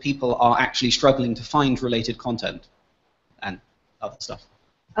know that people are actually struggling to find related content and other stuff?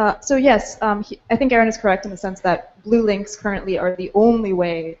 So yes, I think Aaron is correct in the sense that blue links currently are the only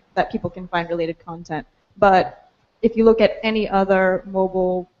way that people can find related content. But if you look at any other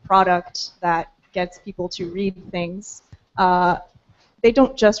mobile product that gets people to read things, they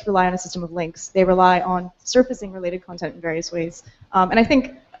don't just rely on a system of links. They rely on surfacing related content in various ways. And I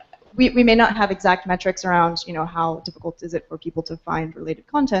think we may not have exact metrics around, how difficult is it for people to find related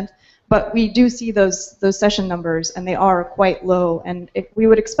content, but we do see those session numbers, and they are quite low. And we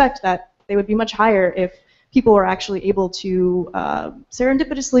would expect that they would be much higher if people were actually able to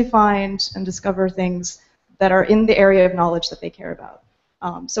serendipitously find and discover things that are in the area of knowledge that they care about.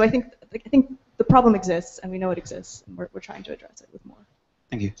 So I think the problem exists, and we know it exists, and we're trying to address it with more.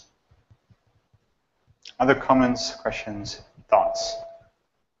 Thank you. Other comments, questions, thoughts?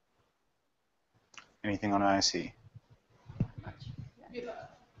 Anything on IC?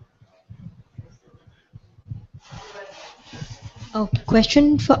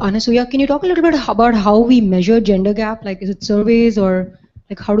 Question for Anasuya. Can you talk a little bit about how we measure gender gap? Like, is it surveys, or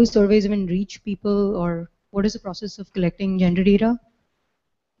like how do surveys even reach people, or what is the process of collecting gender data?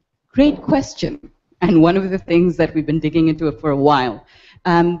 Great question, and one of the things that we've been digging into it for a while.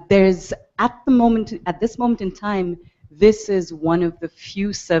 There's at this moment in time, this is one of the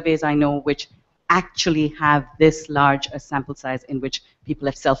few surveys I know which actually have this large a sample size in which people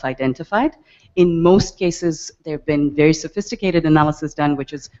have self-identified. In most cases, there have been very sophisticated analysis done,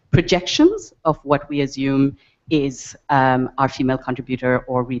 which is projections of what we assume is our female contributor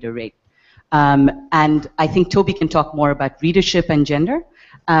or reader rate. And I think Toby can talk more about readership and gender,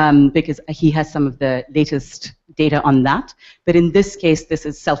 because he has some of the latest data on that. But in this case, this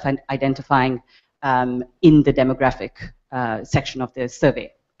is self-identifying in the demographic section of the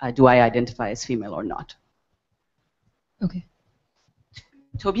survey. Do I identify as female or not? Okay.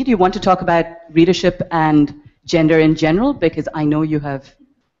 Toby, do you want to talk about readership and gender in general? Because I know you have...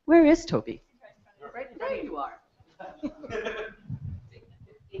 Where is Toby? Right there you are. In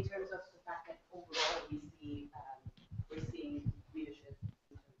terms of the fact that overall we're seeing readership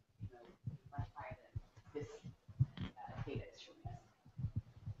much higher than this data is showing us.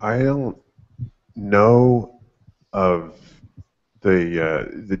 I don't know of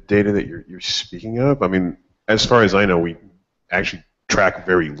the data that you're speaking of. I mean, as far as I know, we actually track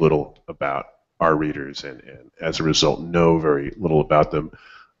very little about our readers, and as a result, know very little about them.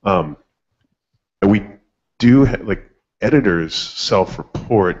 And we do like editors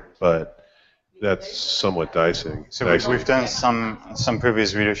self-report, but that's somewhat dicey. So we've done some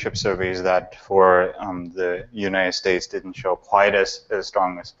previous readership surveys that for the United States didn't show quite as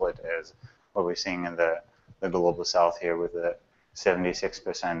strong a split as what we're seeing in the global south here, with the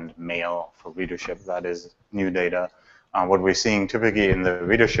 76% male for readership. That is new data. What we're seeing typically in the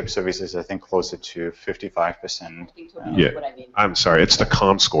readership surveys is, I think, closer to 55%. Yeah, I'm sorry, it's the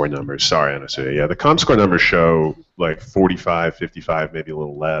ComScore numbers. Sorry, Anasuya. Yeah, the ComScore numbers show like 45, 55, maybe a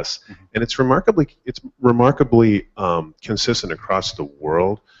little less, and it's remarkably consistent across the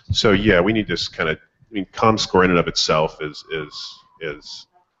world. So yeah, we need this kind of. I mean, ComScore in and of itself is. I'm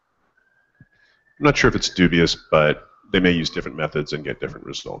not sure if it's dubious, but they may use different methods and get different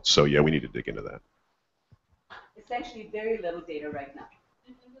results. So yeah, we need to dig into that. Essentially, very little data right now.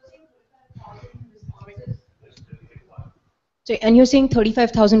 So, and you're saying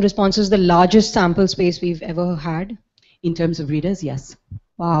 35,000 responses, the largest sample space we've ever had? in terms of readers, yes.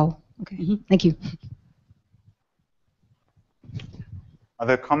 Wow. Okay. Thank you.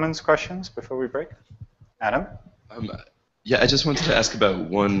 Other comments, questions before we break? Adam? Yeah, I just wanted to ask about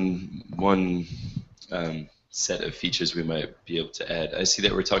one set of features we might be able to add. I see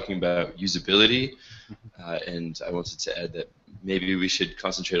that we're talking about usability, and I wanted to add that maybe we should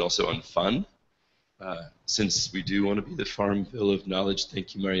concentrate also on fun, since we do want to be the Farmville of knowledge.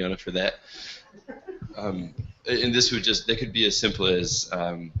 Thank you, Mariana, for that. And this would that could be as simple as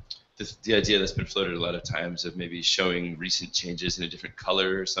the idea that's been floated a lot of times of maybe showing recent changes in a different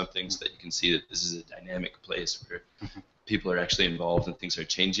color or something, so that you can see that this is a dynamic place where people are actually involved and things are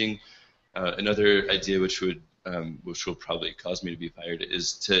changing. Another idea which will probably cause me to be fired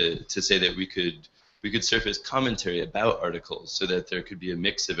is to say that we could surface commentary about articles, so that there could be a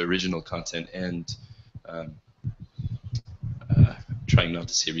mix of original content and trying not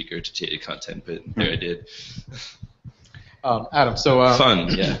to say regurgitated content, but there I did. Adam, so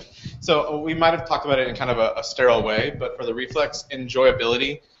fun, yeah. So we might have talked about it in kind of a sterile way, but for the reflex,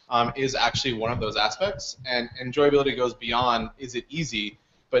 enjoyability is actually one of those aspects, and enjoyability goes beyond, is it easy,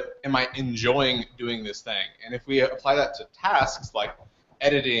 but am I enjoying doing this thing? And if we apply that to tasks like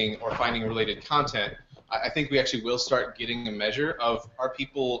editing or finding related content, I think we actually will start getting a measure of, are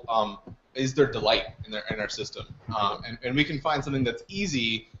people, is there delight in our system? And we can find something that's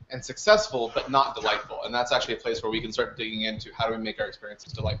easy and successful, but not delightful. And that's actually a place where we can start digging into how do we make our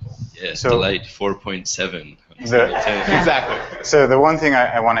experiences delightful. Yes, so, delight 4.7. Exactly. So the one thing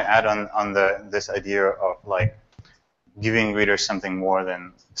I want to add on this idea of like giving readers something more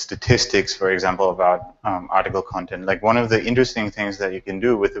than statistics, for example, about article content. Like one of the interesting things that you can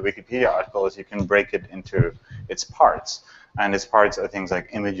do with the Wikipedia article is you can break it into its parts. And its parts are things like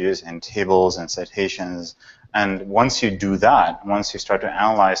images and tables and citations. And once you do that, once you start to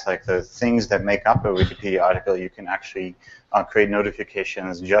analyze like the things that make up a Wikipedia article, you can actually create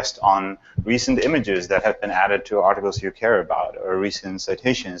notifications just on recent images that have been added to articles you care about, or recent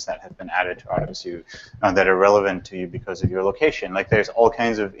citations that have been added to articles that are relevant to you because of your location. Like there's all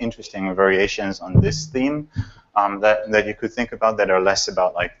kinds of interesting variations on this theme that you could think about that are less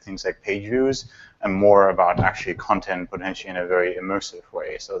about like things like page views and more about actually content potentially in a very immersive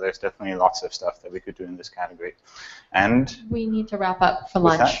way. So there's definitely lots of stuff that we could do in this category. And we need to wrap up for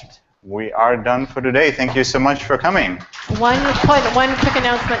lunch. That, we are done for today. Thank you so much for coming. One quick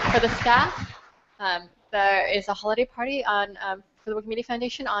announcement for the staff. There is a holiday party on for the Wikimedia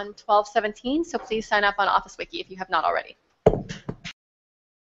Foundation on 12/17, so please sign up on Office Wiki if you have not already.